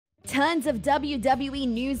Tons of WWE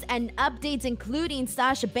news and updates, including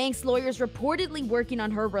Sasha Banks' lawyers reportedly working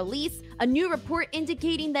on her release, a new report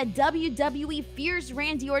indicating that WWE fears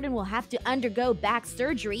Randy Orton will have to undergo back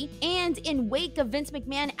surgery, and in wake of Vince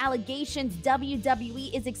McMahon allegations,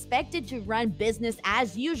 WWE is expected to run business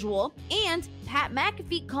as usual, and Pat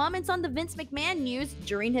McAfee comments on the Vince McMahon news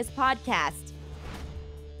during his podcast.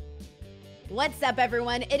 What's up,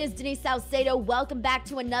 everyone? It is Denise Salcedo. Welcome back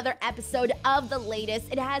to another episode of The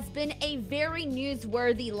Latest. It has been a very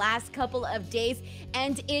newsworthy last couple of days,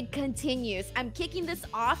 and it continues. I'm kicking this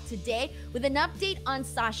off today with an update on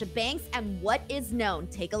Sasha Banks and what is known.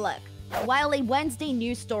 Take a look. While a Wednesday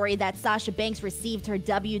news story that Sasha Banks received her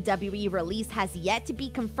WWE release has yet to be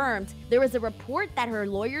confirmed, there is a report that her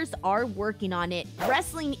lawyers are working on it.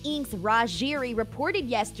 Wrestling Inc.'s Raj Giri reported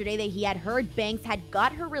yesterday that he had heard Banks had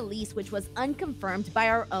got her release, which was unconfirmed by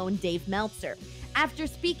our own Dave Meltzer. After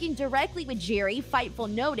speaking directly with Giri, Fightful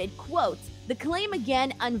noted, quote, "The claim,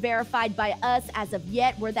 again unverified by us as of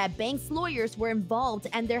yet, were that Banks' lawyers were involved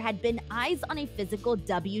and there had been eyes on a physical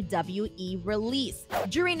WWE release."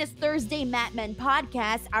 During his Thursday Mat Men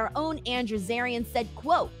podcast, our own Andrew Zarian said,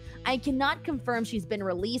 quote, "I cannot confirm she's been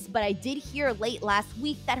released, but I did hear late last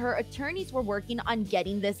week that her attorneys were working on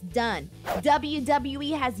getting this done."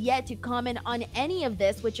 WWE has yet to comment on any of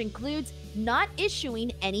this, which includes not issuing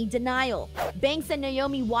any denial. Banks and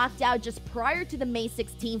Naomi walked out just prior to the May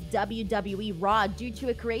 16th WWE Raw due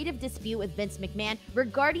to a creative dispute with Vince McMahon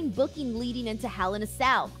regarding booking leading into Hell in a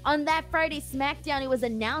Cell. On that Friday SmackDown, it was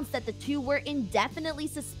announced that the two were indefinitely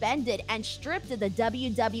suspended and stripped of the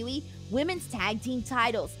WWE Women's Tag Team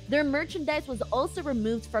titles. Their merchandise was also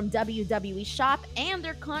removed from WWE Shop and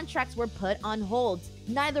their contracts were put on hold.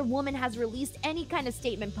 Neither woman has released any kind of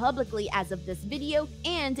statement publicly as of this video,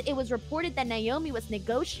 and it was reported that Naomi was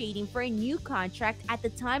negotiating for a new contract at the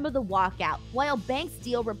time of the walkout, while Banks'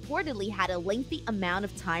 deal reportedly had a lengthy amount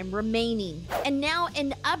of time remaining. And now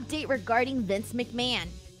an update regarding Vince McMahon.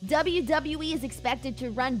 WWE is expected to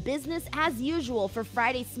run business as usual for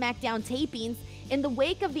Friday's SmackDown tapings in the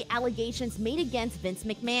wake of the allegations made against Vince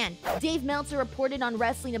McMahon. Dave Meltzer reported on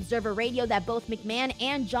Wrestling Observer Radio that both McMahon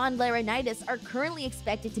and John Laurinaitis are currently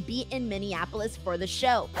expected to be in Minneapolis for the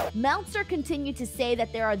show. Meltzer continued to say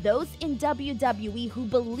that there are those in WWE who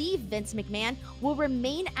believe Vince McMahon will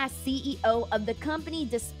remain as CEO of the company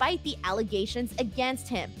despite the allegations against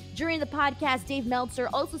him. During the podcast, Dave Meltzer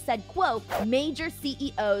also said, quote, "Major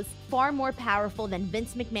CEOs far more powerful than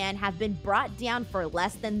Vince McMahon have been brought down for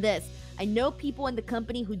less than this. I know people in the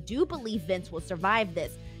company who do believe Vince will survive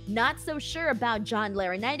this. Not so sure about John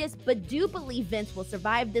Laurinaitis, but do believe Vince will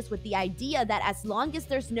survive this with the idea that as long as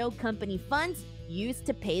there's no company funds used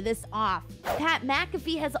to pay this off." Pat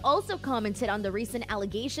McAfee has also commented on the recent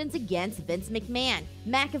allegations against Vince McMahon.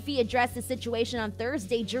 McAfee addressed the situation on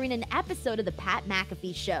Thursday during an episode of the Pat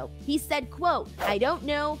McAfee Show. He said, quote, "I don't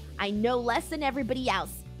know. I know less than everybody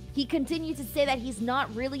else." He continued to say that he's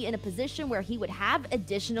not really in a position where he would have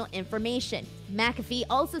additional information. McAfee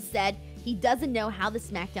also said he doesn't know how the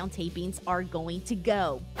SmackDown tapings are going to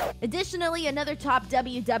go. Additionally, another top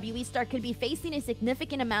WWE star could be facing a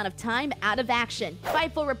significant amount of time out of action.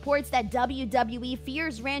 Fightful reports that WWE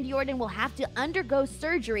fears Randy Orton will have to undergo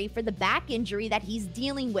surgery for the back injury that he's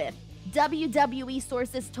dealing with. WWE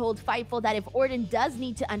sources told Fightful that if Orton does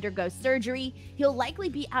need to undergo surgery, he'll likely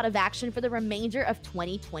be out of action for the remainder of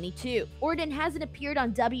 2022. Orton hasn't appeared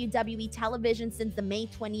on WWE television since the May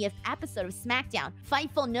 20th episode of SmackDown.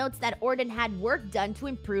 Fightful notes that Orton had work done to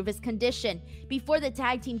improve his condition before the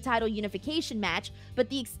tag team title unification match, but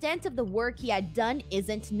the extent of the work he had done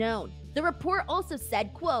isn't known. The report also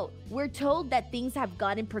said, quote, "We're told that things have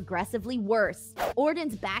gotten progressively worse."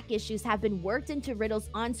 Orton's back issues have been worked into Riddle's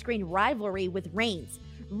on-screen rivalry with Reigns.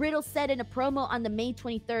 Riddle said in a promo on the May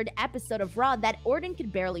 23rd episode of Raw that Orton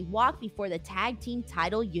could barely walk before the tag team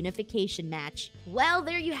title unification match. Well,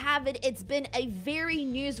 there you have it. It's been a very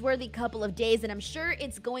newsworthy couple of days, and I'm sure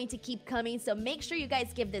it's going to keep coming, so make sure you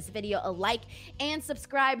guys give this video a like and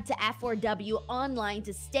subscribe to F4W Online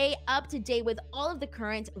to stay up to date with all of the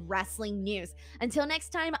current wrestling news. Until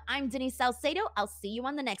next time, I'm Denise Salcedo. I'll see you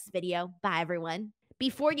on the next video. Bye, everyone.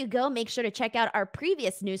 Before you go, make sure to check out our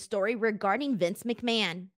previous news story regarding Vince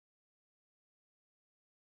McMahon.